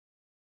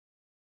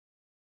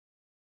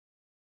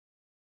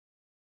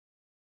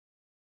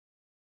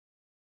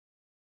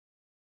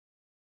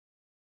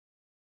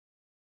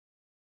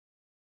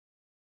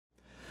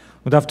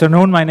Good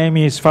afternoon. My name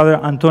is Father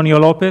Antonio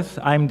Lopez.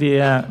 I'm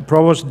the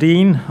Provost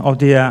Dean of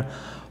the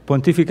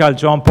Pontifical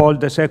John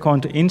Paul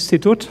II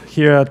Institute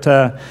here at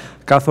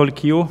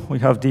Catholic U. We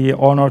have the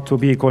honor to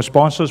be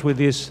co-sponsors with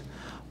this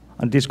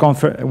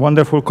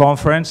wonderful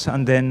conference,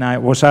 and then I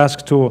was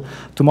asked to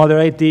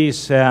moderate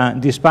this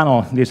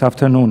panel this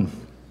afternoon.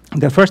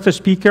 The first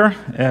speaker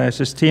is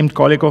an esteemed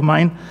colleague of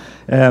mine,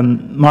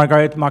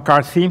 Margaret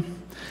McCarthy.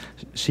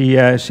 She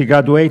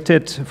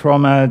graduated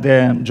from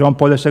the John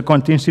Paul II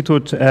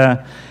Institute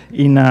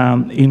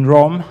in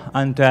Rome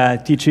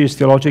and teaches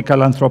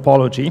theological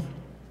anthropology.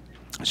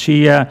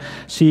 She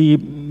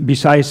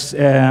besides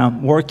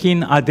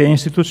working at the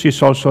Institute,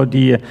 she's also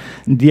the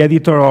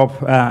editor of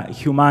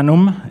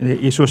Humanum,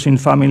 the Issues in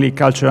Family,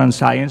 Culture and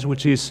Science,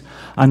 which is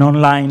an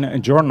online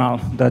journal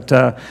that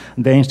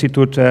the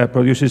Institute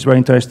produces. Very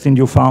interesting.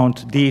 You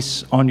found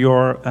this on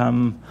your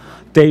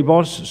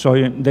tables. So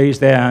there is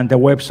the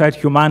website,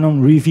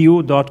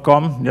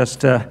 humanumreview.com.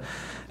 Just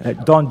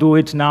don't do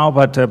it now,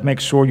 but make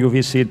sure you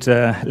visit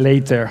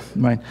later.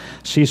 Right.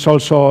 She's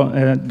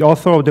also the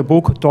author of the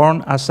book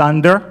Torn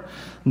Asunder,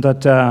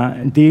 that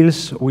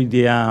deals with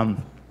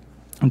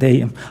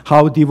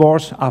how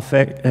divorce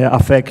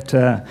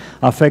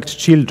affects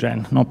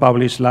children.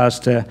 Published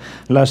last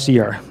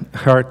year.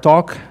 Her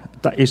talk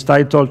is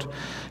titled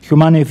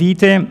Humanae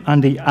Vitae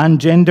and the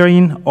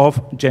Un-Engendering of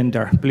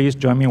Gender. Please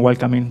join me in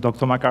welcoming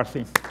Dr.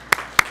 McCarthy.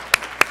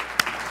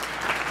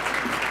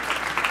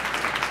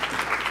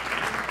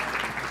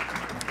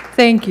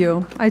 Thank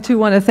you. I too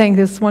want to thank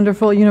this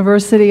wonderful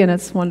university and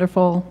its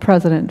wonderful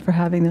president for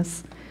having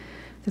this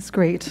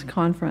great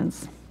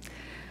conference.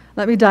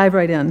 Let me dive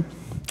right in.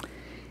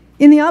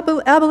 In the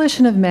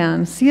Abolition of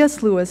Man,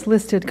 C.S. Lewis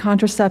listed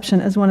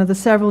contraception as one of the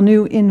several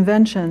new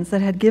inventions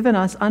that had given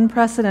us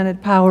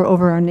unprecedented power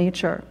over our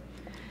nature.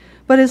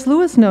 But as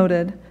Lewis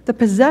noted, the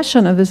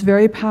possession of this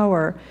very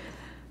power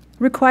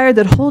required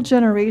that whole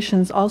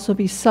generations also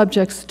be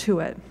subjects to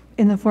it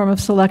in the form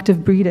of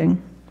selective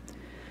breeding.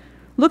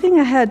 Looking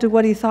ahead to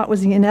what he thought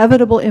was the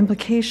inevitable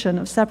implication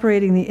of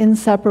separating the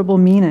inseparable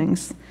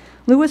meanings,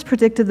 Lewis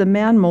predicted the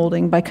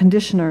man-molding by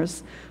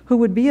conditioners who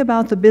would be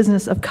about the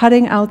business of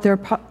cutting out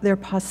their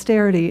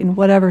posterity in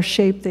whatever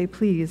shape they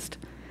pleased.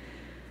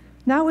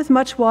 Now, with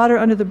much water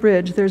under the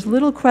bridge, there's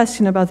little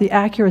question about the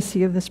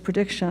accuracy of this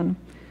prediction.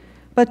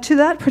 But to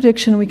that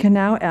prediction, we can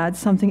now add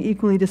something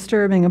equally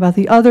disturbing about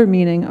the other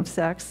meaning of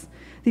sex,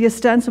 the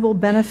ostensible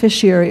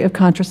beneficiary of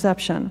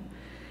contraception,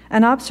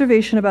 an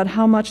observation about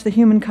how much the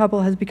human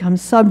couple has become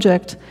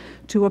subject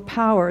to a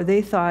power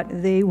they thought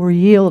they were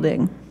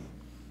yielding.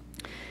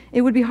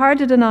 It would be hard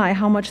to deny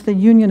how much the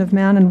union of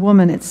man and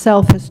woman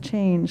itself has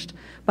changed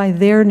by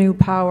their new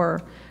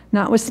power,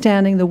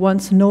 notwithstanding the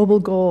once noble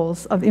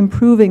goals of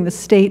improving the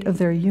state of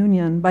their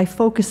union by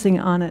focusing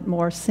on it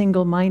more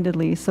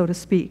single-mindedly, so to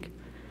speak.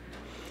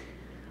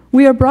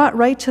 We are brought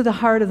right to the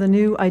heart of the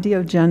new idea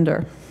of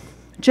gender.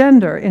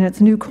 Gender, in its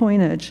new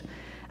coinage,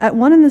 at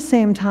one and the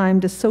same time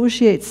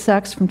dissociates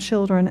sex from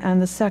children and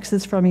the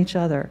sexes from each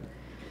other.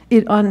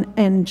 It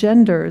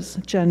un-engenders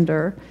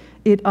gender,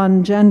 it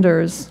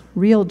ungenders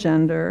real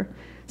gender,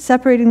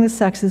 separating the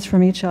sexes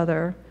from each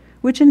other,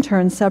 which in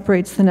turn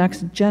separates the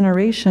next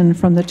generation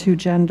from the two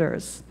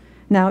genders.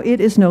 Now it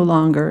is no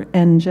longer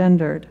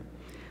engendered.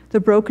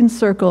 The broken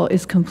circle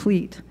is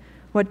complete.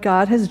 What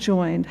God has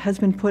joined has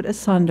been put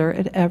asunder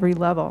at every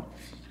level.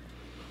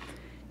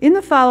 In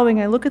the following,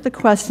 I look at the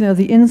question of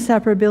the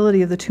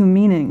inseparability of the two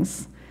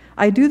meanings.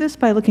 I do this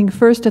by looking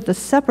first at the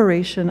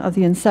separation of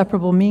the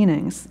inseparable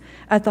meanings,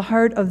 at the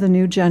heart of the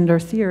new gender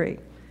theory.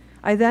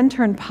 I then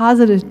turn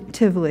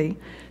positively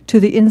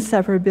to the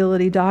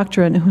inseparability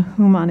doctrine,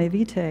 Humanae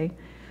Vitae,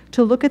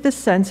 to look at the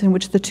sense in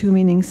which the two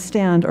meanings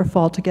stand or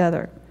fall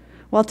together,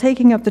 while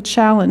taking up the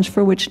challenge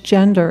for which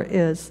gender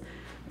is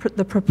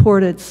the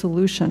purported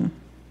solution.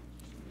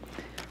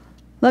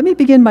 Let me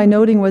begin by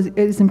noting what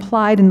is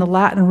implied in the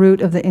Latin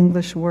root of the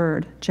English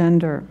word,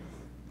 gender.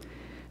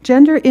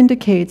 Gender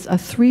indicates a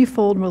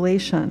threefold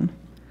relation,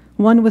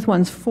 one with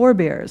one's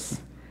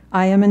forebears,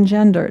 I am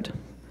engendered,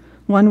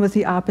 one with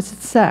the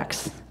opposite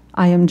sex,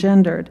 I am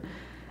gendered,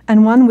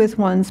 and one with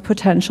one's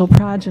potential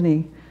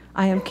progeny,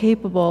 I am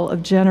capable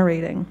of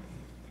generating.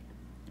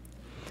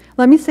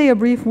 Let me say a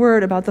brief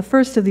word about the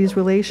first of these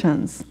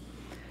relations.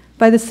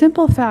 By the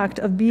simple fact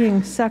of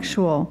being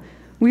sexual,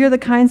 we are the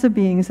kinds of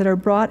beings that are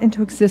brought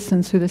into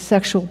existence through the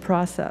sexual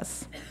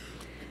process.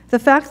 The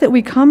fact that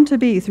we come to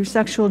be through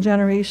sexual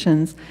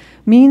generations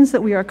means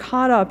that we are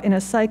caught up in a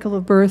cycle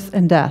of birth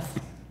and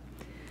death.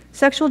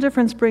 Sexual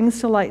difference brings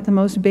to light the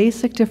most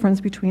basic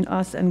difference between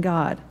us and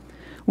God.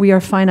 We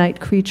are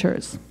finite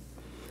creatures.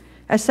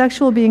 As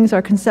sexual beings,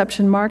 our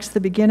conception marks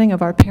the beginning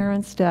of our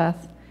parents'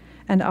 death,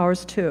 and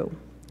ours too.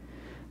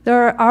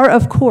 There are,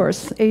 of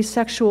course,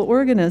 asexual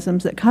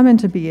organisms that come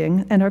into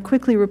being and are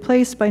quickly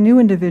replaced by new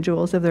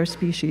individuals of their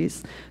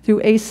species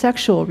through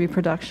asexual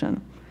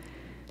reproduction.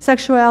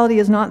 Sexuality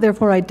is not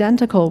therefore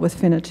identical with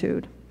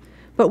finitude,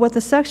 but what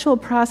the sexual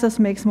process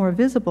makes more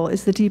visible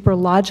is the deeper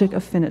logic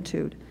of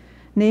finitude,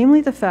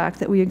 namely the fact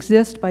that we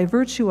exist by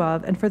virtue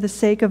of and for the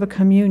sake of a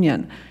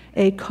communion,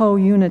 a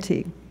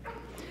co-unity.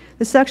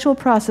 The sexual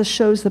process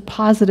shows the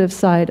positive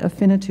side of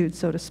finitude,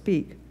 so to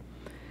speak.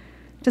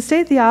 To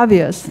state the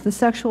obvious, the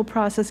sexual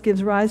process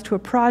gives rise to a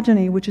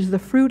progeny which is the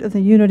fruit of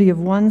the unity of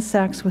one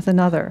sex with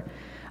another,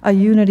 a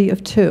unity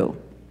of two.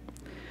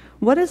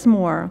 What is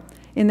more,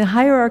 in the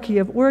hierarchy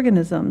of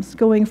organisms,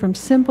 going from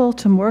simple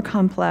to more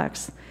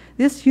complex,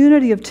 this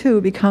unity of two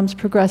becomes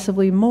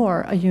progressively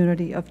more a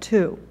unity of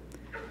two.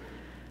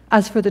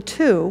 As for the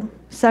two,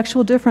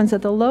 sexual difference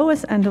at the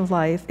lowest end of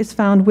life is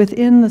found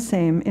within the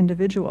same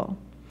individual,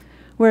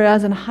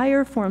 whereas in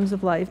higher forms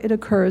of life it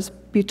occurs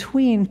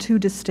between two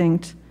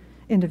distinct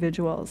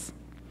individuals,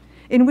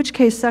 in which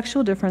case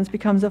sexual difference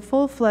becomes a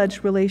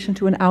full-fledged relation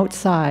to an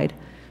outside,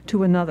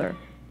 to another.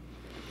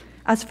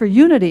 As for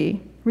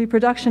unity,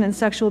 reproduction in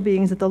sexual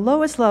beings at the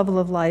lowest level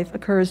of life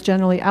occurs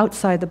generally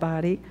outside the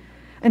body,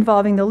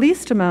 involving the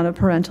least amount of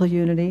parental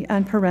unity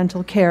and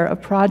parental care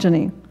of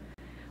progeny.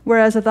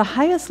 Whereas at the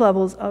highest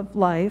levels of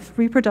life,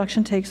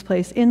 reproduction takes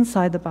place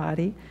inside the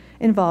body,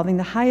 involving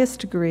the highest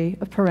degree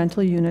of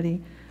parental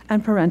unity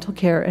and parental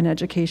care and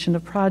education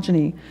of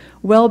progeny,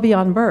 well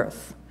beyond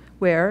birth,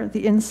 where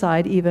the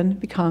inside even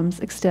becomes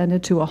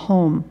extended to a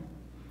home.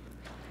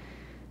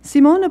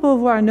 Simone de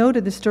Beauvoir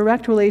noted this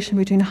direct relation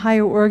between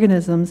higher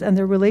organisms and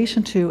their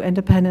relation to and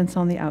dependence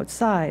on the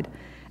outside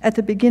at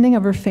the beginning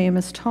of her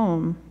famous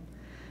tome,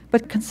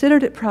 but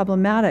considered it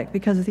problematic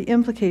because of the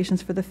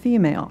implications for the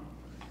female.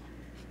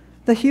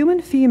 The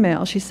human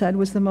female, she said,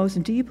 was the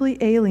most deeply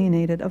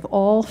alienated of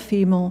all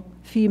female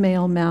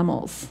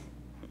mammals.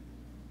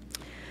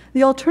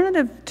 The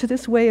alternative to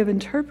this way of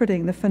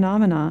interpreting the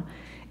phenomena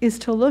is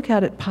to look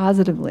at it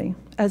positively,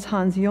 as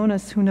Hans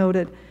Jonas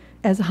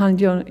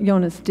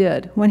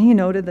did when he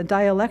noted the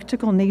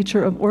dialectical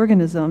nature of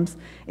organisms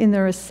in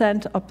their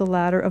ascent up the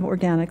ladder of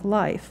organic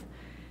life,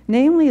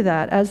 namely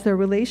that as their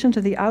relation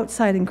to the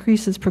outside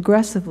increases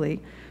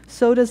progressively,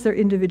 so does their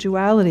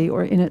individuality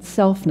or in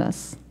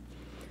itselfness.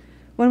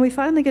 When we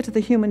finally get to the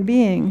human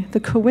being, the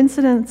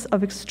coincidence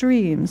of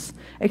extremes,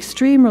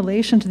 extreme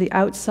relation to the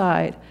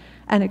outside,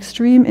 and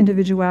extreme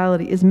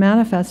individuality is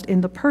manifest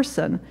in the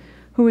person,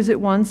 who is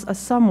at once a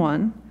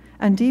someone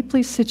and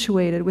deeply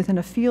situated within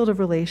a field of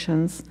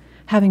relations,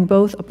 having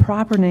both a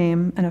proper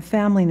name and a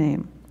family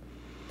name.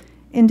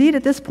 Indeed,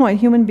 at this point,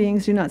 human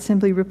beings do not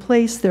simply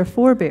replace their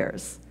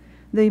forebears.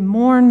 They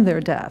mourn their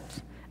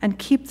death and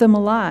keep them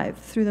alive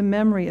through the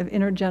memory of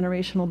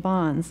intergenerational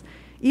bonds,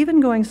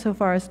 even going so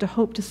far as to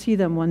hope to see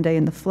them one day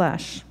in the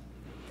flesh.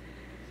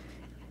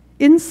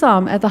 In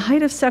sum, at the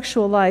height of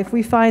sexual life,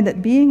 we find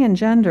that being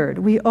engendered,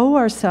 we owe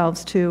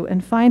ourselves to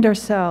and find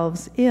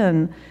ourselves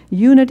in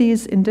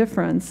unities in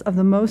difference of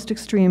the most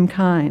extreme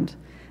kind.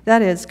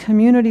 That is,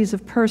 communities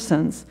of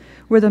persons,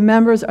 where the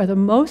members are the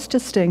most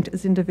distinct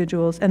as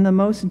individuals and the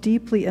most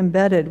deeply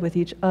embedded with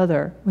each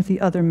other, with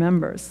the other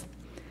members.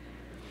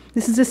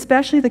 This is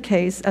especially the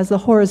case as the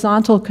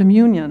horizontal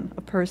communion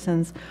of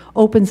persons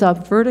opens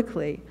up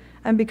vertically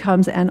and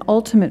becomes an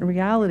ultimate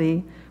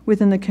reality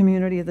within the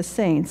community of the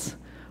saints,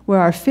 where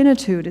our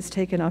finitude is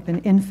taken up in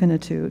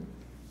infinitude.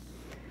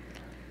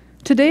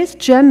 Today's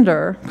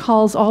gender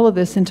calls all of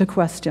this into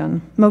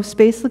question, most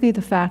basically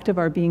the fact of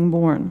our being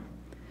born.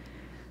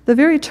 The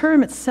very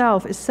term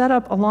itself is set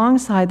up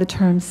alongside the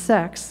term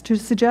sex to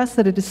suggest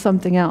that it is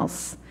something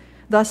else,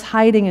 thus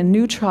hiding and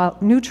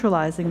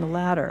neutralizing the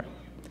latter.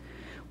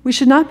 We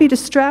should not be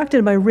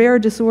distracted by rare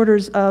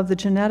disorders of the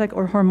genetic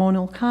or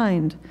hormonal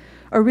kind,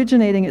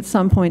 originating at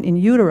some point in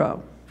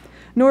utero,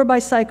 nor by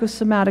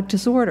psychosomatic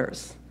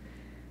disorders.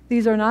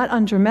 These are not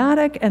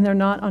undramatic and they're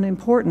not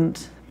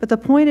unimportant, but the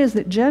point is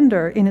that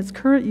gender, in its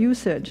current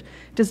usage,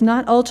 does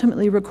not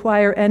ultimately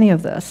require any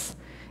of this,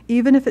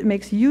 even if it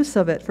makes use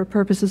of it for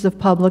purposes of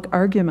public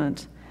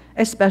argument,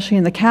 especially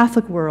in the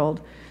Catholic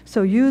world,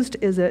 so used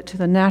is it to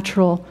the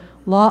natural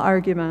law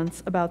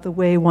arguments about the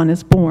way one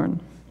is born.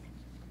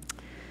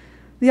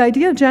 The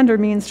idea of gender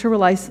means to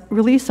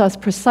release us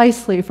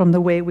precisely from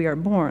the way we are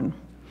born.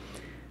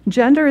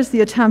 Gender is the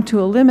attempt to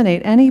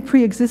eliminate any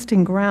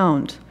pre-existing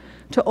ground,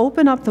 to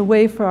open up the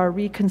way for our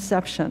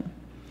reconception.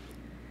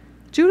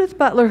 Judith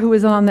Butler, who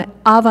is on the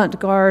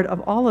avant-garde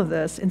of all of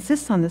this,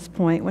 insists on this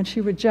point when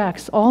she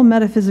rejects all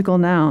metaphysical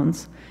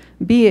nouns,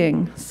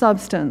 being,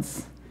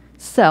 substance,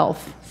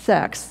 self,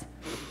 sex,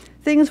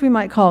 things we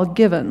might call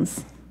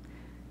givens.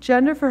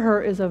 Gender for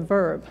her is a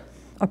verb,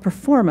 a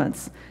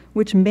performance,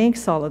 which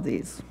makes all of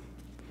these.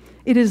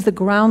 It is the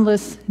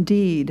groundless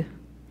deed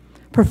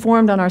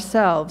performed on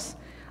ourselves,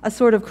 a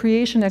sort of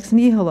creation ex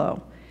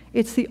nihilo.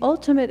 It's the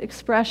ultimate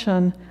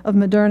expression of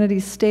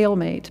modernity's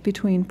stalemate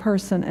between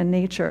person and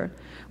nature,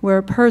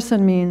 where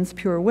person means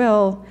pure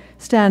will,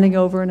 standing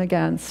over and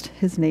against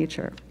his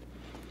nature.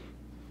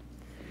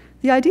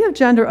 The idea of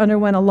gender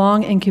underwent a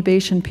long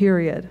incubation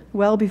period,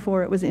 well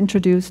before it was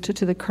introduced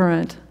to the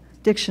current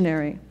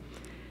dictionary.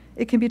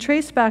 It can be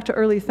traced back to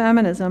early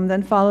feminism,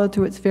 then followed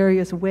through its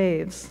various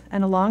waves,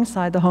 and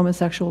alongside the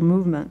homosexual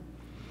movement.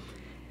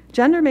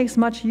 Gender makes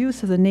much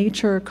use of the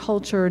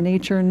nature-culture,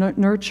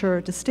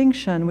 nature-nurture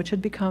distinction, which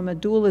had become a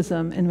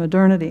dualism in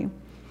modernity,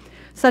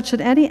 such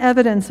that any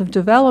evidence of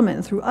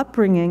development through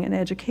upbringing and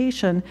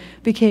education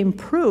became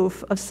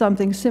proof of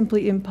something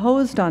simply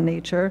imposed on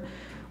nature,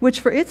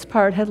 which for its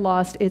part had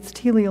lost its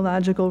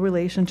teleological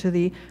relation to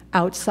the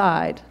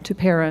outside, to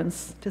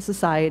parents, to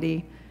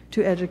society,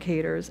 to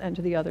educators, and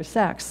to the other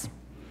sex.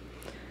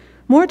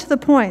 More to the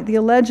point, the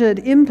alleged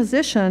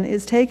imposition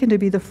is taken to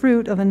be the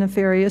fruit of a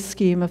nefarious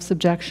scheme of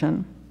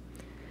subjection.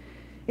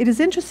 It is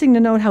interesting to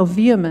note how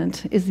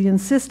vehement is the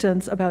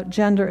insistence about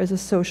gender as a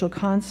social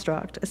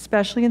construct,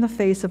 especially in the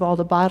face of all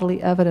the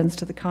bodily evidence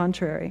to the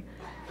contrary.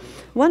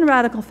 One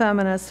radical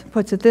feminist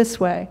puts it this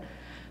way: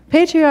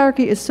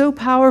 patriarchy is so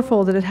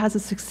powerful that it has a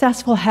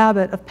successful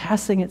habit of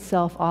passing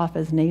itself off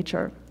as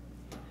nature.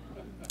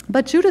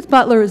 But Judith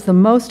Butler is the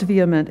most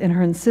vehement in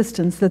her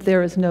insistence that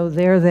there is no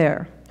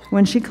there,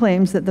 when she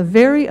claims that the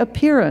very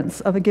appearance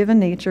of a given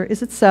nature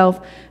is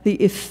itself the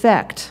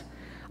effect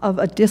of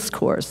a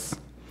discourse,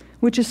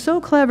 which is so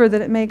clever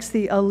that it makes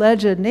the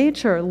alleged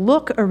nature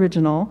look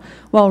original,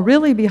 while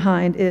really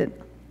behind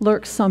it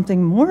lurks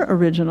something more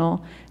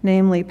original,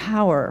 namely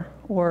power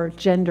or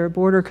gender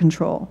border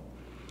control.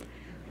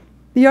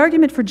 The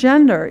argument for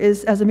gender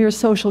is as a mere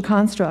social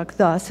construct,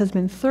 thus, has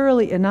been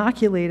thoroughly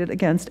inoculated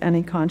against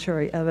any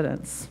contrary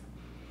evidence.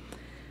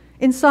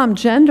 In sum,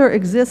 gender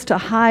exists to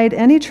hide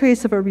any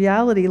trace of a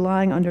reality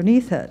lying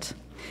underneath it.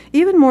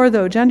 Even more,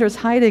 though, gender's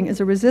hiding is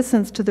a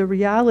resistance to the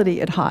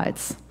reality it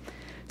hides.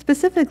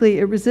 Specifically,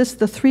 it resists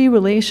the three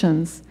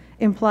relations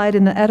implied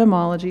in the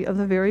etymology of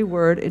the very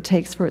word it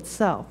takes for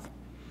itself.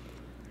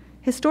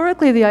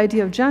 Historically, the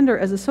idea of gender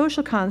as a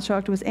social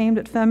construct was aimed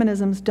at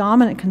feminism's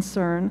dominant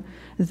concern,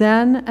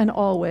 then and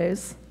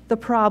always, the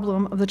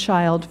problem of the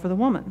child for the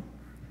woman.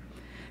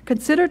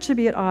 Considered to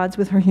be at odds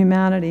with her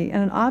humanity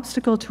and an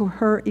obstacle to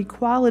her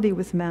equality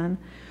with men,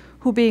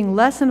 who, being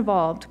less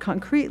involved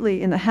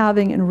concretely in the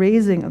having and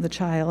raising of the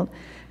child,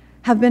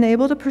 have been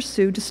able to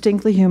pursue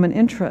distinctly human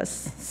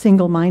interests,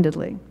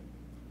 single-mindedly.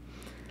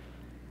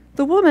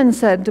 The woman,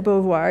 said de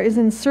Beauvoir, is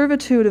in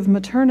servitude of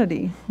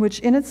maternity, which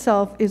in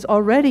itself is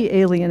already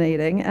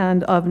alienating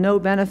and of no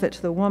benefit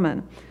to the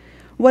woman.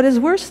 What is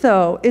worse,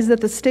 though, is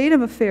that the state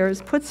of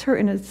affairs puts her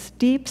in a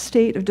deep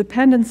state of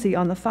dependency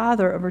on the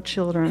father of her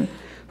children,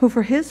 who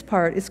for his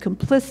part is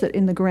complicit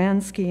in the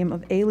grand scheme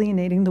of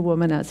alienating the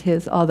woman as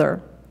his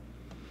other.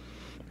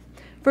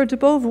 For de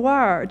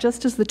Beauvoir,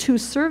 just as the two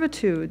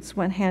servitudes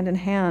went hand in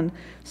hand,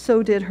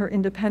 so did her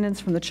independence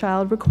from the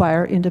child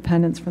require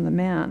independence from the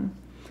man.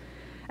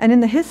 And in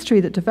the history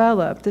that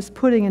developed, this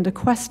putting into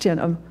question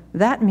of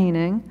that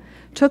meaning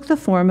took the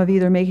form of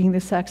either making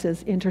the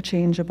sexes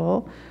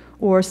interchangeable,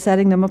 or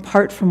setting them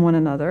apart from one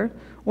another,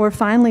 or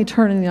finally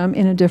turning them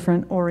in a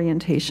different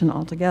orientation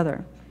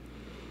altogether.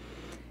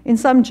 In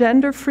sum,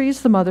 gender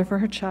frees the mother for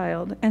her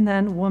child, and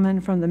then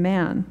woman from the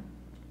man.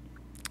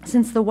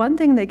 Since the one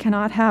thing they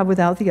cannot have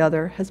without the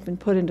other has been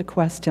put into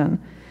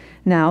question,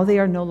 now they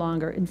are no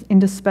longer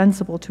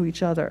indispensable to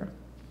each other.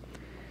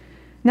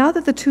 Now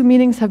that the two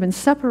meanings have been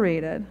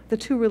separated, the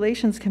two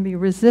relations can be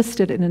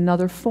resisted in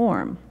another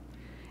form.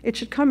 It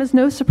should come as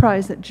no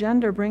surprise that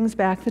gender brings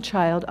back the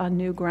child on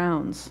new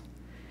grounds.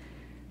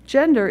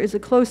 Gender is a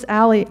close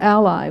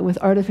ally with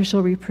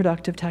artificial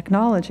reproductive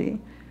technology,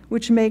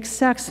 which makes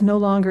sex no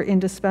longer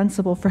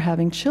indispensable for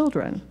having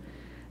children,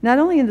 not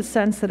only in the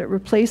sense that it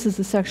replaces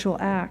the sexual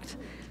act,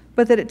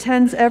 but that it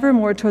tends ever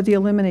more toward the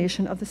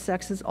elimination of the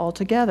sexes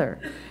altogether,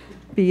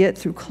 be it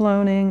through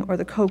cloning or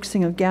the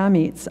coaxing of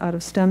gametes out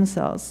of stem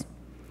cells.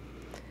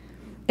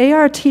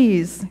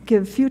 ARTs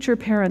give future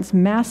parents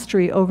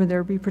mastery over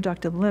their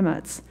reproductive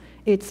limits,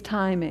 its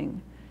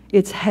timing,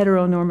 its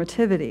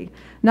heteronormativity,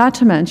 not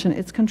to mention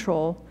its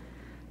control,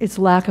 its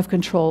lack of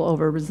control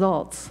over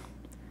results.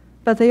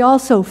 But they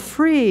also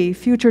free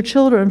future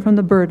children from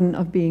the burden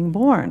of being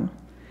born,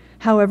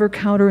 however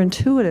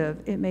counterintuitive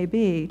it may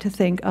be to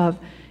think of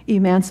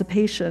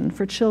emancipation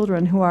for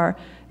children who are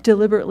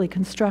deliberately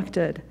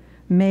constructed,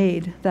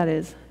 made, that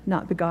is,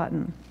 not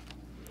begotten.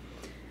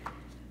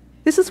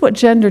 This is what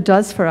gender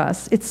does for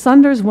us. It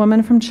sunders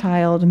woman from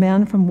child,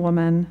 man from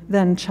woman,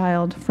 then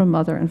child from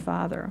mother and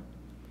father.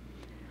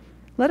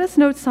 Let us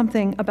note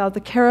something about the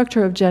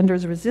character of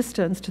gender's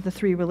resistance to the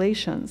three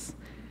relations.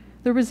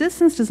 The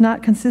resistance does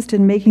not consist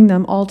in making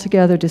them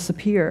altogether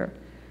disappear.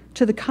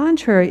 To the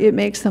contrary, it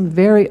makes them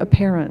very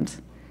apparent.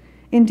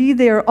 Indeed,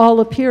 they are all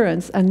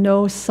appearance and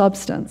no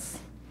substance.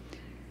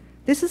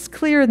 This is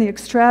clear in the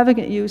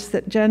extravagant use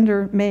that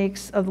gender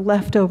makes of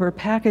leftover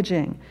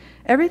packaging,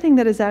 everything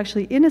that is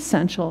actually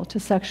inessential to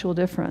sexual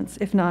difference,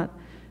 if not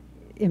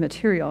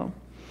immaterial.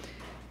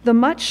 The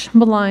much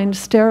maligned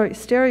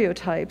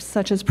stereotypes,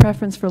 such as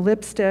preference for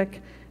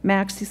lipstick,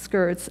 maxi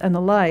skirts, and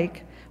the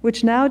like,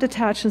 which now,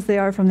 detached as they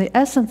are from the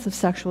essence of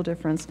sexual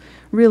difference,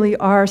 really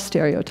are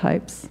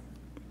stereotypes.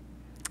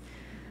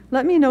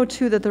 Let me note,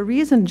 too, that the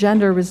reason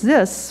gender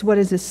resists what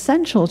is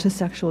essential to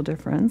sexual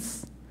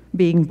difference,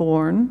 being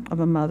born of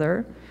a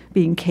mother,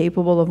 being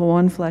capable of a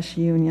one-flesh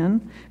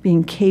union,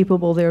 being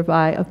capable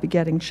thereby of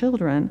begetting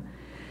children,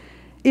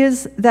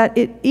 is that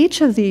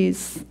each of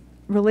these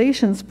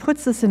relations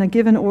puts us in a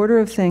given order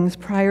of things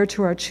prior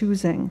to our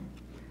choosing.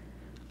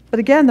 But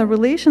again, the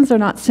relations are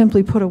not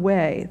simply put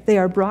away. They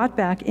are brought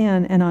back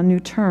in and on new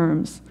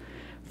terms.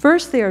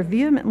 First, they are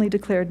vehemently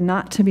declared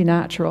not to be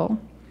natural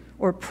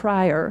or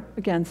prior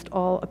against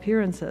all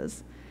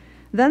appearances.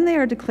 Then they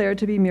are declared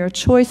to be mere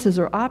choices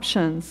or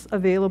options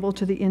available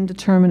to the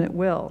indeterminate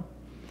will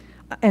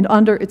and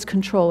under its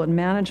control and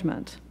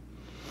management.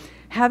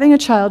 Having a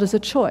child is a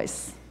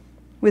choice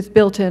with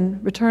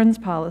built-in returns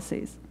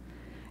policies.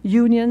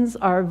 Unions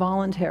are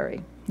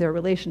voluntary, they're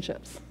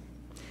relationships.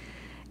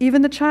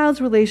 Even the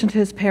child's relation to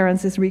his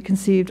parents is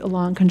reconceived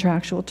along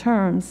contractual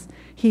terms,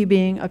 he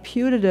being a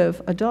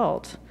putative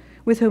adult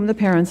with whom the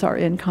parents are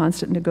in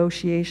constant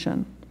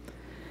negotiation.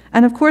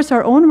 And of course,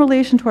 our own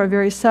relation to our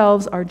very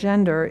selves, our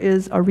gender,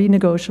 is a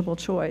renegotiable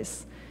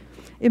choice.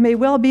 It may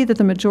well be that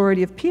the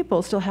majority of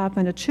people still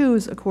happen to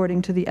choose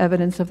according to the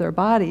evidence of their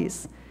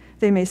bodies.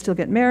 They may still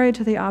get married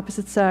to the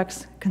opposite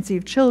sex,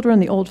 conceive children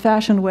the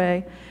old-fashioned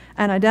way,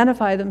 and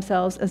identify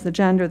themselves as the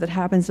gender that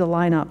happens to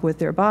line up with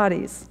their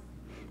bodies.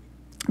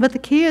 But the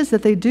key is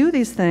that they do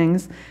these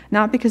things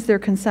not because they're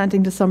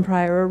consenting to some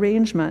prior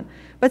arrangement,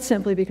 but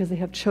simply because they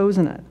have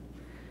chosen it.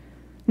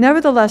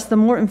 Nevertheless, the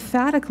more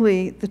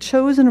emphatically the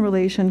chosen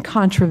relation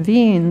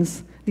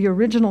contravenes the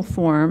original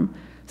form,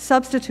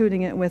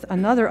 substituting it with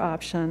another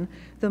option,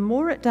 the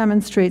more it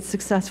demonstrates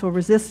successful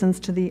resistance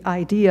to the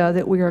idea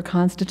that we are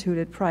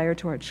constituted prior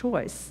to our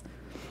choice.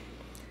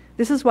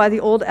 This is why the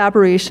old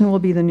aberration will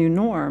be the new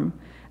norm,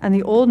 and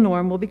the old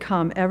norm will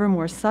become ever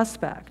more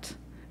suspect,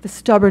 the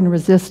stubborn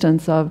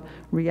resistance of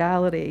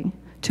reality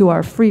to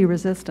our free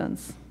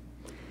resistance.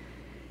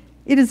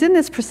 It is in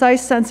this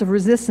precise sense of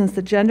resistance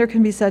that gender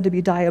can be said to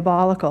be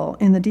diabolical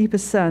in the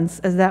deepest sense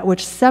as that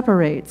which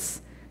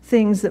separates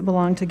things that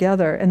belong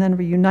together and then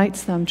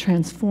reunites them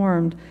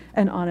transformed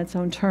and on its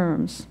own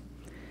terms.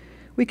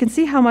 We can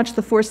see how much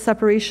the forced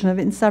separation of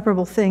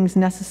inseparable things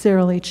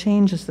necessarily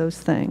changes those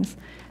things.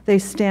 They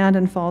stand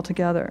and fall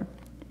together.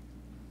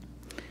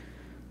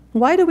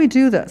 Why do we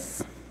do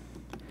this?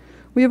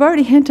 We have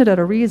already hinted at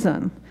a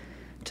reason.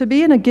 To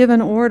be in a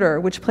given order,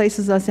 which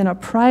places us in a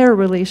prior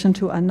relation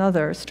to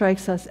another,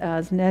 strikes us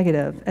as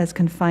negative, as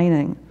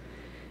confining.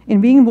 In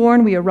being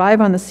born, we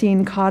arrive on the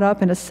scene caught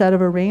up in a set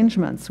of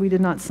arrangements we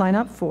did not sign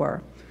up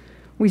for.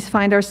 We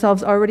find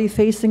ourselves already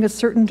facing a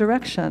certain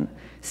direction,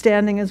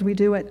 standing as we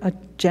do at a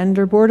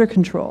gender border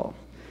control.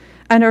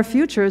 And our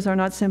futures are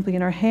not simply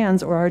in our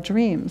hands or our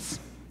dreams.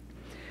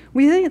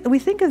 We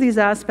think of these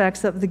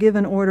aspects of the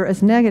given order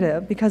as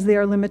negative because they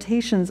are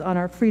limitations on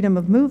our freedom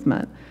of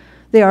movement.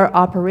 They are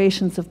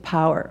operations of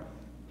power,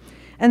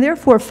 and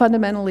therefore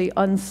fundamentally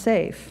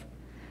unsafe,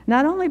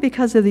 not only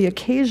because of the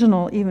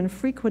occasional, even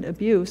frequent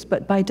abuse,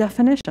 but by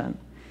definition.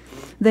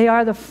 They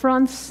are the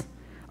fronts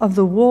of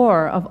the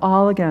war of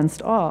all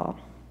against all.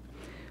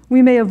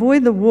 We may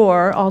avoid the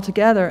war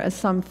altogether, as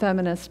some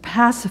feminist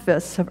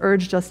pacifists have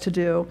urged us to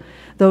do,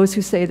 those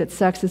who say that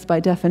sex is by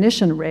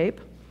definition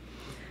rape,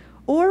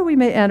 or we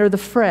may enter the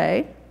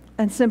fray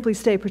and simply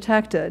stay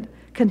protected,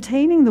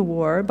 containing the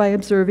war by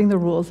observing the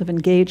rules of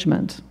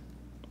engagement.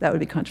 That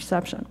would be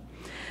contraception.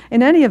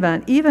 In any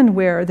event, even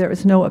where there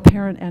is no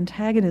apparent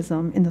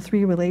antagonism in the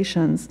three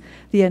relations,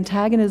 the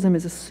antagonism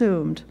is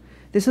assumed.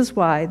 This is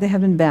why they have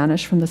been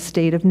banished from the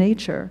state of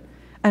nature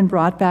and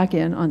brought back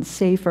in on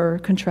safer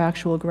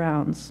contractual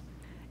grounds.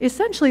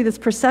 Essentially, this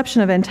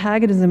perception of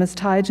antagonism is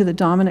tied to the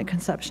dominant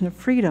conception of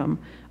freedom,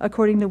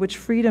 according to which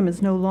freedom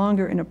is no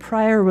longer in a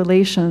prior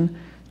relation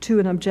to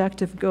an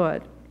objective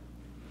good.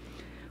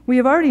 We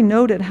have already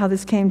noted how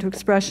this came to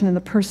expression in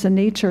the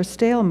person-nature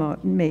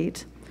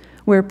stalemate,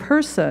 where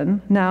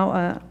person, now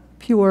a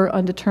pure,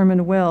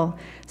 undetermined will,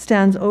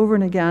 stands over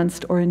and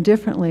against or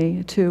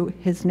indifferently to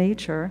his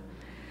nature.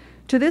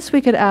 To this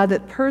we could add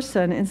that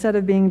person, instead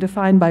of being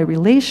defined by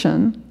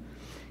relation,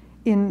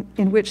 in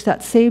which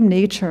that same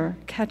nature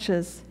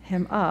catches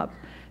him up,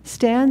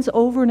 stands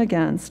over and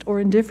against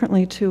or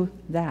indifferently to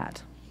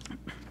that.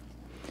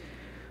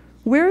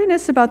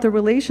 Wariness about the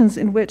relations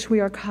in which we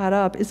are caught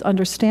up is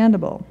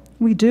understandable.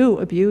 We do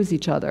abuse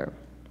each other,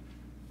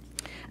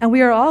 and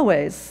we are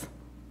always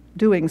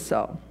doing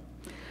so.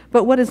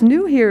 But what is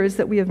new here is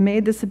that we have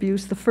made this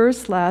abuse the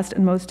first, last,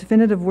 and most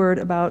definitive word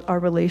about our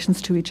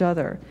relations to each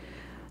other.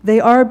 They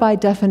are by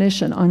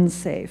definition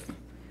unsafe.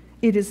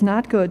 It is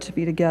not good to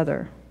be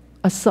together.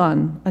 A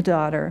son, a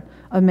daughter,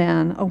 a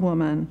man, a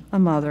woman, a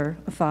mother,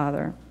 a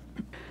father.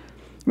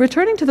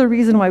 Returning to the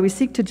reason why we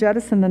seek to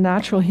jettison the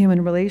natural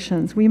human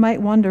relations, we might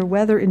wonder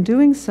whether in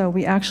doing so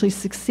we actually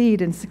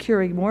succeed in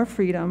securing more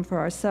freedom for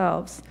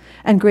ourselves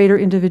and greater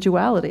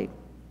individuality.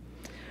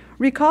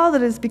 Recall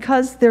that it is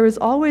because there is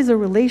always a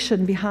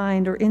relation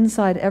behind or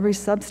inside every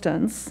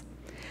substance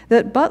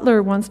that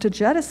Butler wants to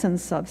jettison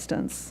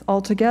substance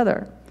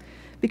altogether,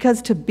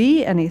 because to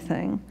be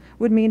anything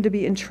would mean to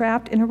be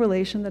entrapped in a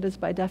relation that is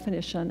by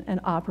definition an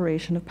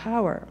operation of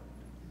power.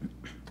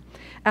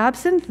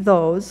 Absent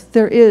those,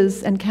 there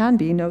is and can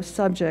be no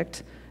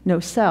subject, no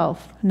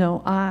self,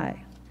 no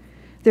I.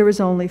 There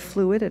is only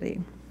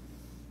fluidity.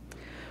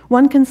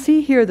 One can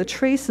see here the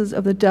traces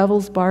of the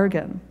devil's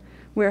bargain,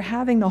 where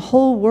having the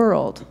whole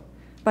world,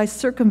 by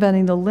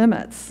circumventing the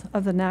limits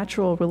of the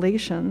natural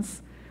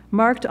relations,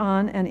 marked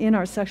on and in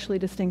our sexually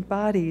distinct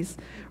bodies,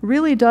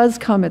 really does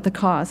come at the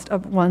cost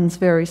of one's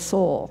very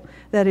soul,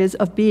 that is,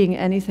 of being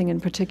anything in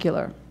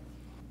particular.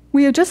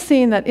 We have just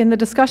seen that in the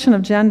discussion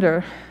of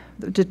gender,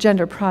 the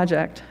gender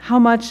project, how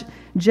much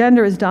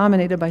gender is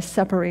dominated by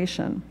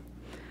separation.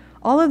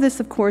 All of this,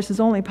 of course, is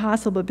only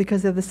possible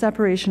because of the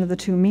separation of the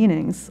two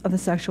meanings of the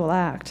sexual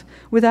act,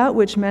 without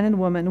which men and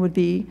women would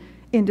be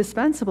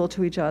indispensable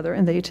to each other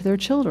and they to their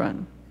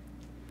children.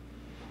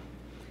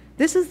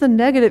 This is the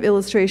negative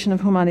illustration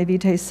of Humanae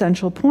Vitae's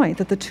central point,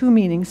 that the two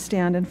meanings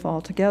stand and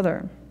fall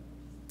together.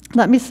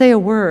 Let me say a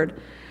word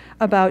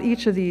about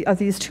each of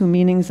these two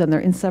meanings and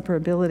their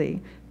inseparability,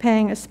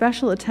 paying a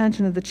special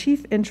attention to the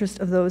chief interest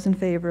of those in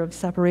favor of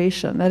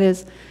separation, that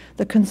is,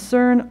 the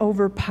concern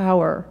over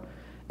power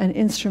and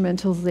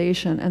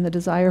instrumentalization and the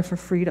desire for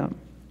freedom,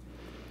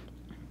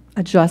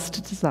 a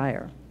just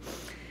desire.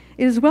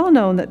 It is well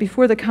known that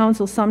before the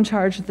Council, some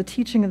charged that the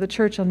teaching of the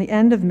Church on the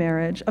end of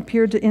marriage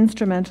appeared to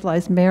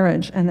instrumentalize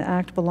marriage and the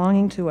act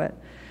belonging to it.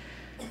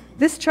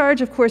 This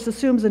charge, of course,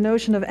 assumes a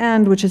notion of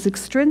end which is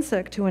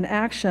extrinsic to an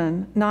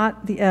action,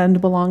 not the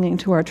end belonging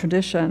to our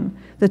tradition,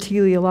 the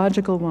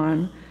teleological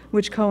one,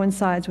 which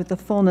coincides with the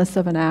fullness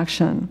of an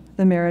action,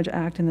 the marriage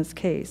act in this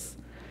case.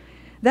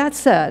 That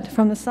said,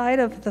 from the side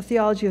of the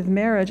theology of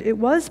marriage, it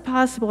was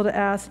possible to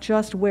ask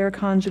just where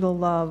conjugal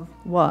love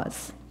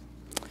was.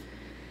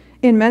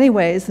 In many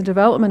ways, the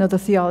development of the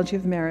theology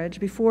of marriage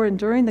before and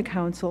during the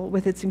Council,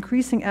 with its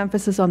increasing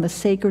emphasis on the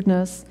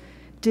sacredness,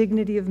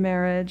 dignity of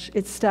marriage,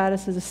 its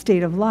status as a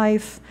state of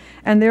life,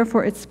 and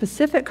therefore its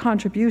specific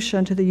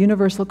contribution to the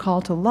universal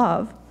call to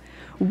love,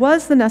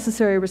 was the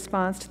necessary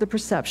response to the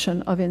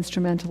perception of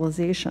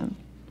instrumentalization.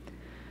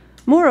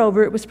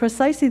 Moreover, it was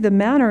precisely the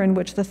manner in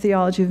which the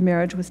theology of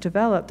marriage was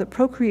developed that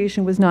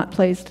procreation was not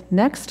placed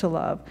next to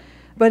love,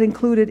 but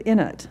included in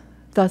it,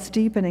 thus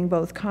deepening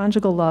both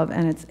conjugal love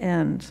and its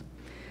end.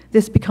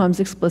 This becomes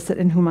explicit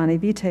in Humanae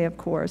Vitae, of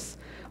course,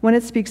 when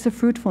it speaks of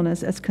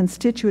fruitfulness as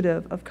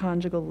constitutive of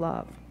conjugal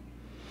love.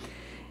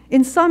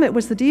 In sum, it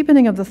was the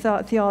deepening of the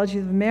theology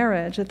of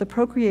marriage that the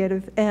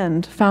procreative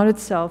end found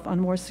itself on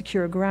more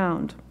secure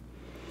ground.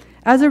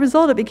 As a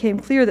result, it became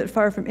clear that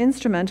far from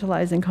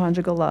instrumentalizing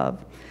conjugal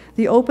love,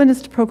 the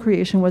openness to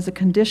procreation was a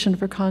condition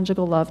for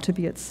conjugal love to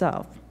be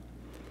itself.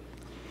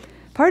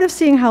 Part of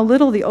seeing how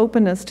little the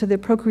openness to the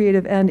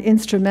procreative end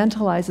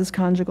instrumentalizes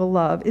conjugal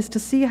love is to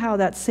see how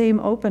that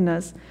same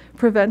openness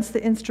prevents the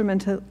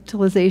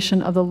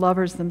instrumentalization of the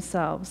lovers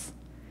themselves.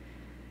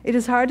 It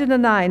is hard to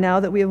deny, now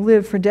that we have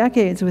lived for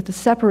decades with the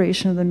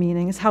separation of the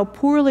meanings, how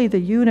poorly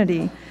the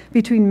unity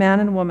between man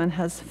and woman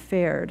has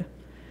fared.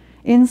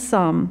 In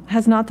sum,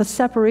 has not the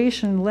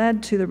separation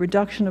led to the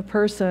reduction of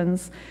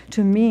persons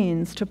to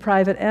means, to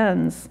private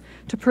ends,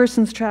 to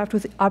persons trapped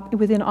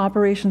within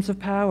operations of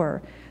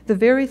power, the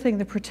very thing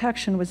the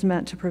protection was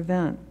meant to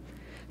prevent?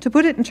 To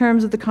put it in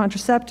terms of the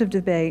contraceptive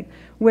debate,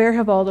 where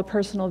have all the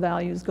personal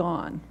values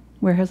gone?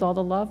 Where has all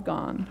the love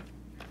gone?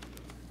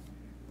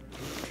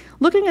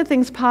 Looking at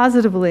things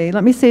positively,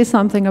 let me say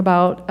something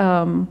about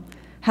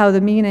how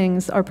the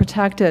meanings are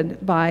protected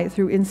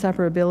through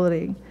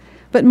inseparability.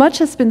 But much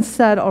has been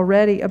said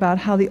already about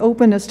how the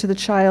openness to the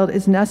child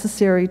is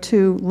necessary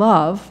to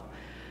love,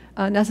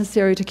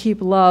 necessary to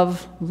keep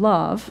love.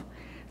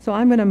 So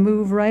I'm going to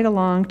move right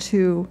along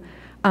to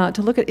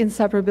look at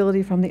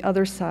inseparability from the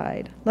other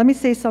side. Let me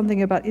say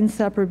something about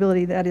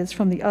inseparability, that is,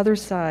 from the other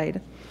side,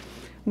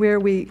 where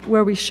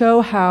we show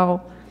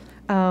how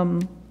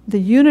the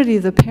unity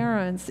of the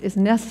parents is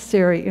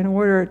necessary in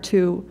order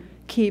to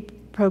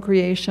keep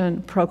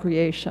procreation,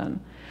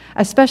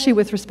 especially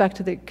with respect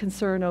to the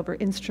concern over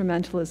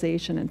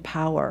instrumentalization and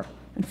power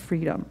and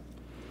freedom.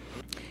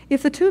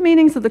 If the two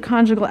meanings of the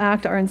conjugal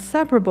act are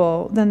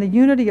inseparable, then the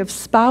unity of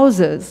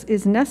spouses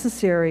is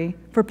necessary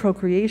for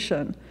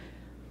procreation.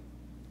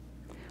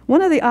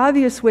 One of the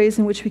obvious ways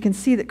in which we can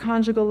see that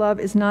conjugal love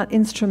is not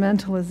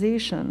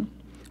instrumentalization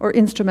or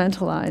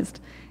instrumentalized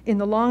in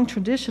the long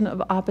tradition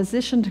of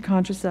opposition to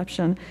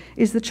contraception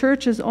is the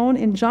Church's own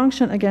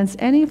injunction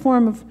against any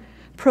form of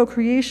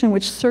procreation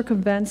which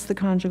circumvents the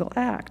conjugal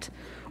act,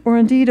 or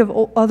indeed of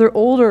other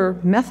older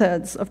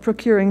methods of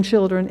procuring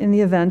children in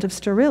the event of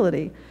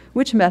sterility,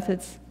 which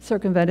methods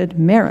circumvented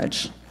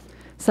marriage,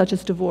 such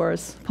as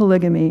divorce,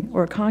 polygamy,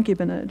 or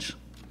concubinage.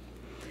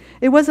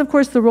 It was, of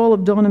course, the role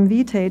of Donum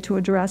Vitae to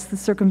address the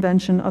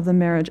circumvention of the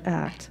marriage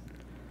act.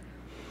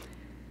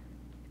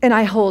 And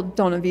I hold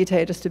Donum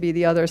Vitae just to be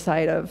the other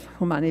side of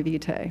Humanae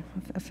Vitae,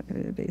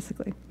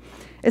 basically.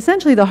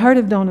 Essentially, the heart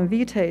of Donum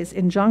Vitae's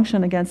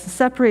injunction against the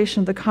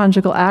separation of the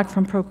conjugal act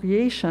from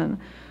procreation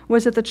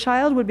was that the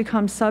child would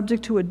become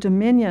subject to a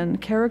dominion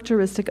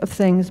characteristic of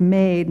things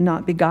made,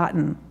 not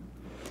begotten.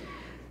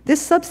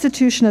 This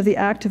substitution of the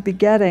act of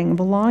begetting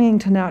belonging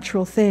to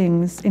natural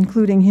things,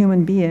 including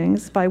human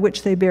beings, by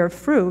which they bear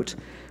fruit,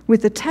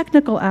 with the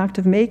technical act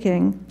of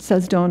making,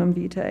 says Donum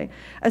Vitae,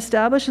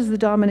 establishes the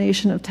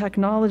domination of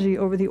technology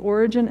over the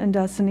origin and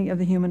destiny of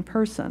the human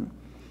person.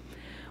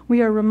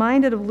 We are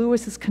reminded of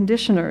Lewis's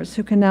conditioners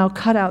who can now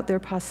cut out their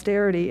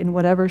posterity in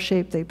whatever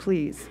shape they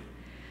please,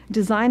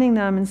 designing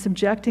them and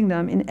subjecting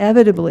them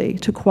inevitably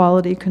to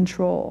quality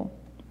control.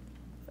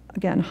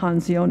 Again,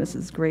 Hans Jonas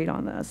is great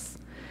on this,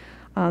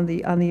 on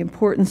the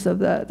importance of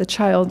the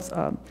child's,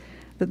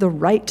 the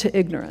right to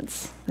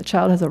ignorance. The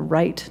child has a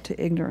right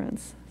to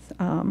ignorance,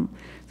 so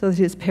that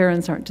his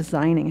parents aren't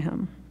designing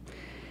him.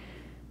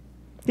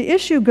 The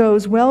issue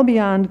goes well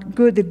beyond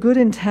the good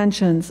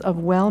intentions of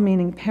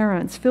well-meaning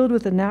parents filled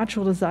with a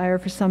natural desire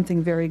for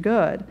something very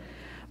good,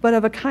 but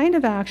of a kind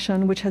of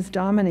action which has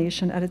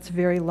domination at its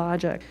very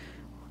logic.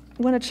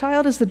 When a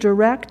child is the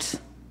direct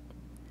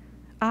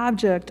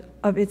object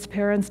of its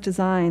parents'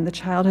 design, the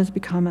child has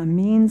become a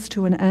means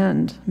to an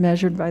end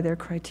measured by their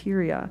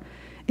criteria.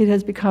 It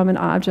has become an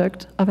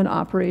object of an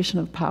operation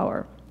of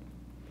power.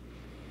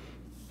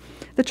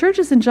 The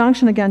Church's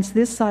injunction against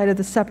this side of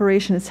the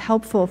separation is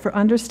helpful for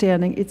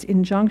understanding its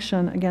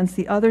injunction against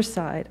the other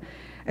side,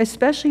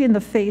 especially in the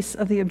face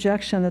of the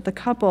objection that the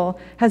couple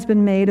has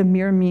been made a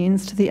mere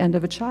means to the end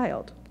of a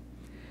child.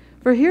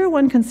 For here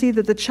one can see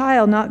that the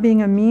child, not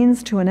being a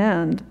means to an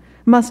end,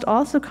 must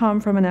also come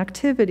from an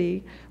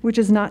activity which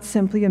is not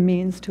simply a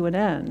means to an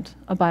end,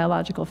 a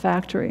biological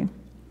factory.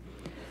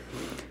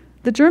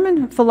 The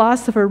German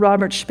philosopher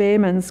Robert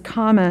Spamann's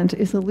comment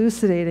is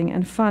elucidating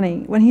and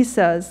funny when he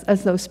says,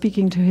 as though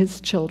speaking to his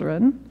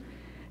children,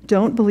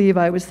 "Don't believe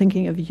I was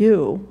thinking of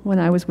you when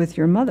I was with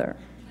your mother."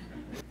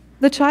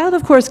 The child,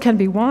 of course, can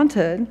be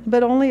wanted,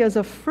 but only as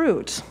a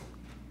fruit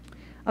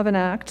of an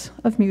act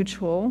of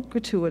mutual,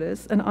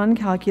 gratuitous, and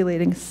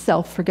uncalculating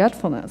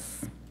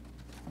self-forgetfulness.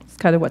 It's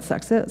kind of what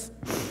sex is.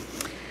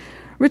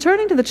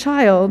 Returning to the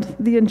child,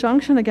 the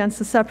injunction against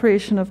the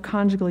separation of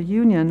conjugal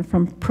union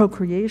from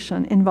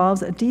procreation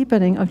involves a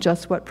deepening of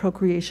just what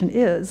procreation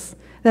is,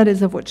 that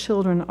is, of what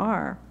children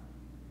are.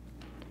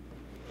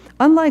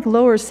 Unlike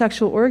lower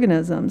sexual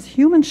organisms,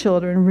 human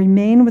children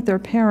remain with their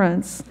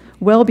parents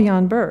well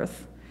beyond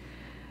birth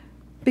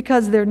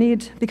because of their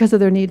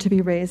need to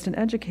be raised and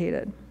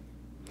educated.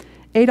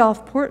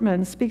 Adolf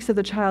Portman speaks of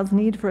the child's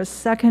need for a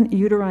second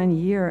uterine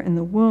year in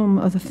the womb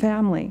of the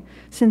family,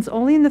 since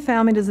only in the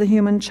family does the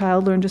human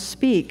child learn to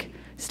speak,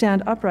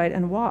 stand upright,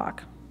 and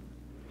walk.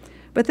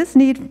 But this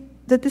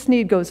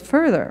need goes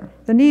further.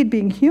 The need,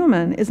 being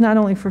human, is not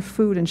only for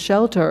food and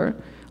shelter,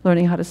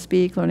 learning how to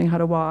speak, learning how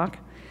to walk,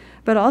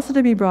 but also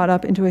to be brought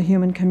up into a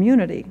human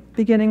community,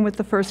 beginning with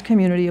the first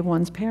community of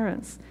one's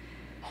parents.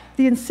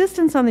 The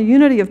insistence on the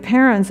unity of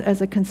parents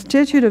as a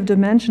constitutive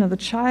dimension of the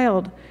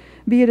child,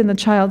 be it in the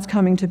child's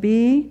coming to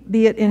be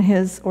it in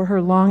his or her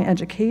long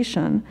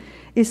education,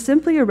 is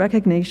simply a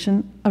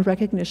recognition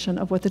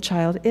of what the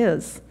child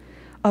is,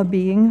 a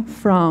being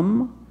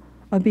from,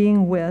 a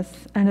being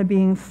with, and a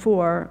being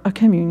for a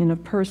communion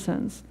of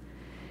persons.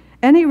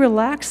 Any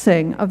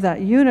relaxing of that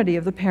unity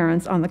of the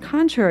parents, on the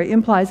contrary,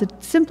 implies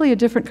simply a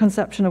different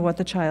conception of what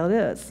the child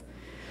is,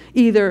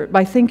 either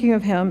by thinking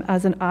of him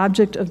as an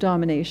object of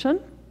domination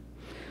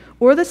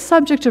or the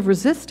subject of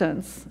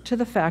resistance to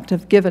the fact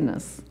of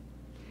givenness.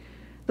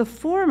 The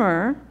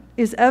former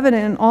is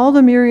evident in all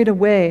the myriad of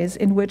ways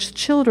in which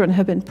children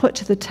have been put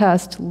to the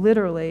test,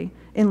 literally,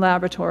 in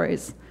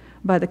laboratories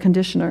by the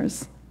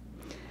conditioners.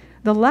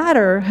 The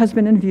latter has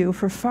been in view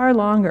for far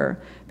longer,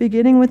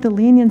 beginning with the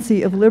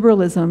leniency of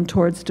liberalism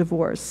towards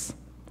divorce.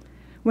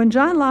 When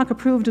John Locke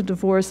approved of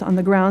divorce on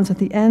the grounds that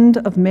the end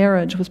of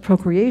marriage was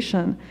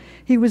procreation,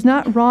 he was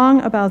not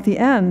wrong about the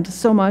end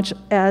so much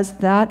as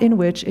that in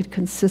which it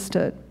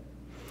consisted.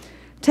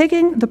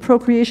 Taking the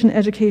procreation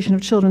education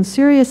of children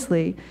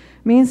seriously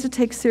means to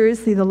take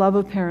seriously the love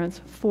of parents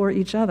for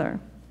each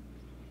other,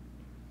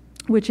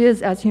 which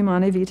is, as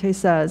Humanae Vitae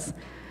says,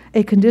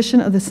 a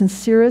condition of the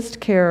sincerest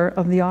care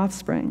of the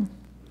offspring.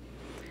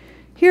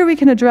 Here we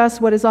can address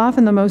what is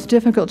often the most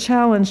difficult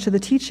challenge to the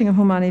teaching of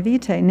Humanae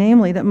Vitae,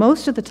 namely that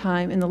most of the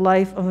time in the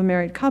life of a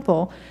married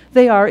couple,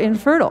 they are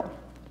infertile,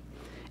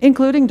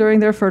 including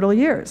during their fertile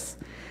years,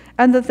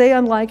 and that they,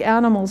 unlike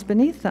animals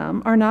beneath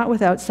them, are not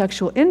without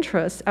sexual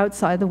interests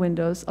outside the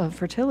windows of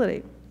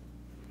fertility.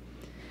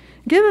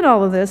 Given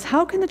all of this,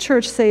 how can the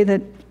Church say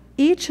that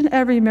each and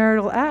every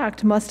marital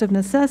act must of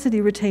necessity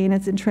retain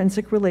its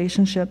intrinsic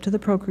relationship to the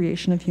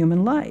procreation of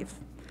human life?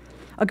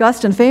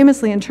 Augustine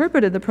famously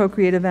interpreted the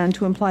procreative end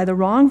to imply the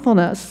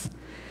wrongfulness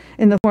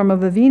in the form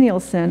of a venial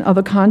sin of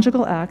a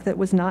conjugal act that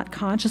was not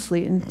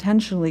consciously,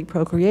 intentionally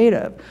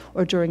procreative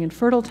or during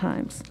infertile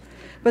times.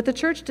 But the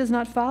Church does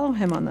not follow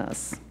him on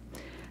this.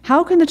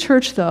 How can the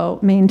Church, though,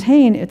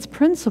 maintain its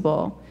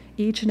principle,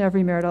 each and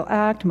every marital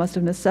act must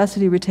of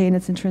necessity retain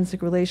its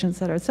intrinsic relation,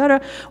 et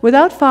cetera,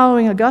 without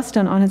following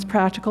Augustine on his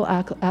practical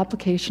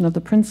application of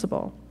the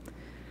principle?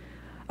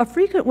 A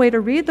frequent way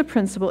to read the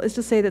principle is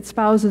to say that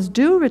spouses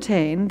do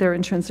retain their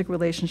intrinsic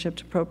relationship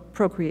to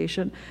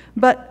procreation,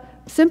 but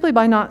simply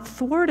by not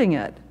thwarting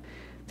it.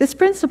 This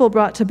principle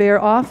brought to bear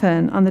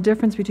often on the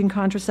difference between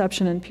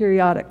contraception and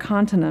periodic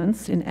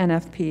continence in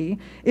NFP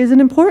is an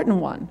important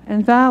one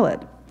and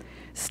valid.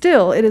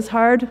 Still, it is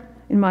hard,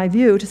 in my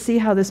view, to see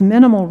how this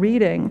minimal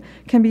reading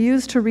can be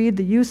used to read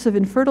the use of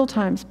infertile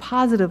times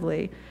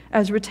positively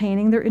as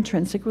retaining their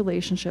intrinsic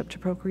relationship to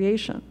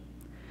procreation.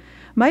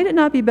 Might it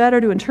not be better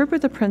to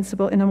interpret the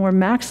principle in a more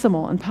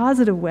maximal and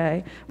positive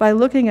way by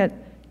looking at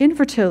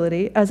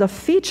infertility as a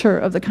feature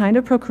of the kind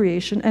of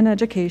procreation and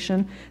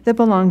education that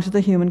belongs to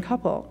the human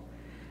couple?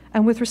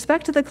 And with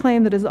respect to the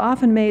claim that is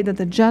often made that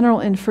the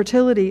general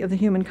infertility of the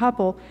human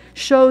couple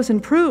shows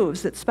and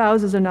proves that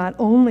spouses are not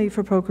only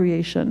for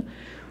procreation,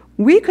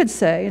 we could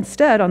say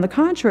instead, on the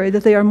contrary,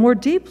 that they are more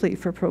deeply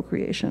for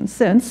procreation,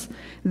 since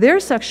their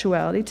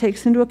sexuality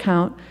takes into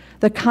account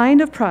the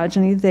kind of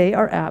progeny they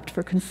are apt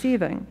for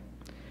conceiving.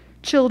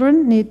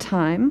 Children need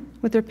time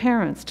with their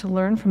parents to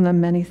learn from them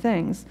many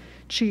things,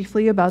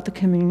 chiefly about the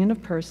communion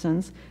of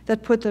persons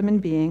that put them in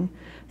being,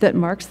 that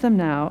marks them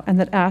now, and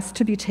that asks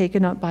to be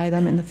taken up by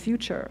them in the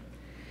future.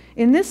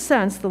 In this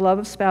sense, the love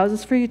of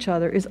spouses for each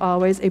other is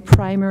always a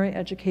primary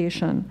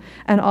education,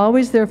 and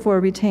always therefore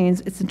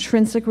retains its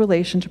intrinsic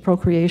relation to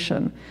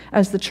procreation,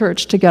 as the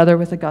Church, together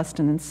with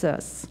Augustine,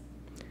 insists.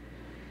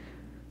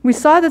 We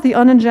saw that the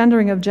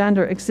un-engendering of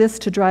gender exists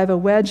to drive a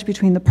wedge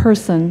between the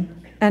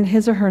person and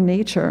his or her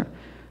nature,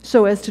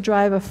 so as to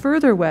drive a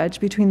further wedge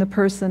between the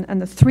person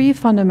and the three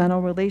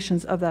fundamental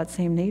relations of that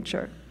same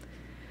nature.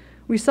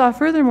 We saw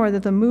furthermore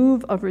that the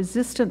move of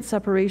resistant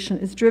separation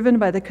is driven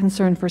by the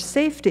concern for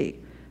safety,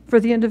 for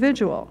the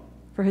individual,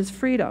 for his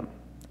freedom.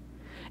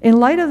 In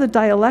light of the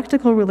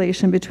dialectical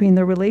relation between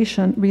the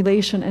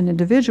relation and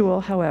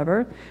individual,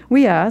 however,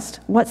 we asked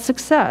what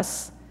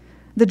success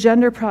the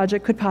gender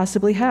project could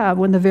possibly have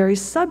when the very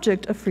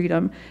subject of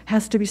freedom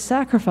has to be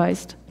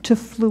sacrificed to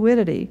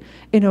fluidity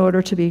in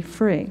order to be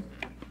free.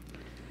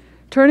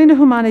 Turning to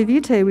Humanae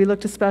Vitae, we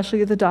looked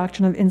especially at the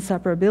doctrine of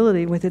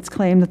inseparability with its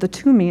claim that the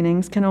two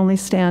meanings can only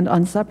stand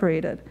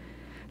unseparated.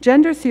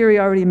 Gender theory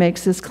already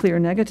makes this clear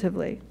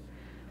negatively.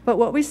 But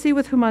what we see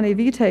with Humanae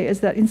Vitae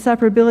is that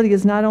inseparability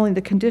is not only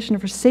the condition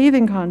for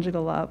saving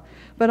conjugal love,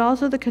 but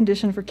also the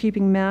condition for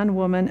keeping man,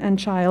 woman, and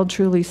child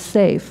truly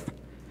safe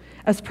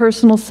as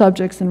personal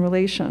subjects in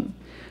relation,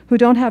 who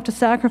don't have to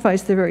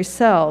sacrifice their very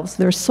selves,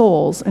 their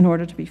souls, in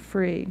order to be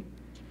free.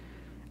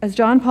 As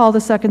John Paul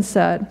II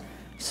said,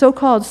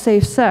 so-called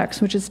safe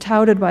sex, which is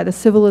touted by the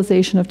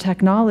civilization of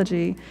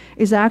technology,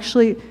 is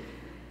actually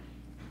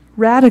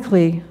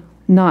radically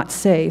not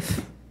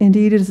safe.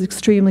 Indeed, it is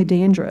extremely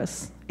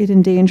dangerous. It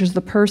endangers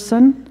the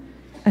person.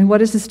 And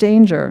what is this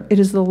danger? It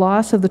is the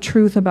loss of the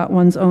truth about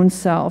one's own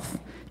self,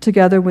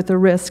 together with the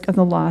risk of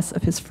the loss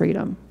of his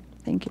freedom.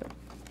 Thank you.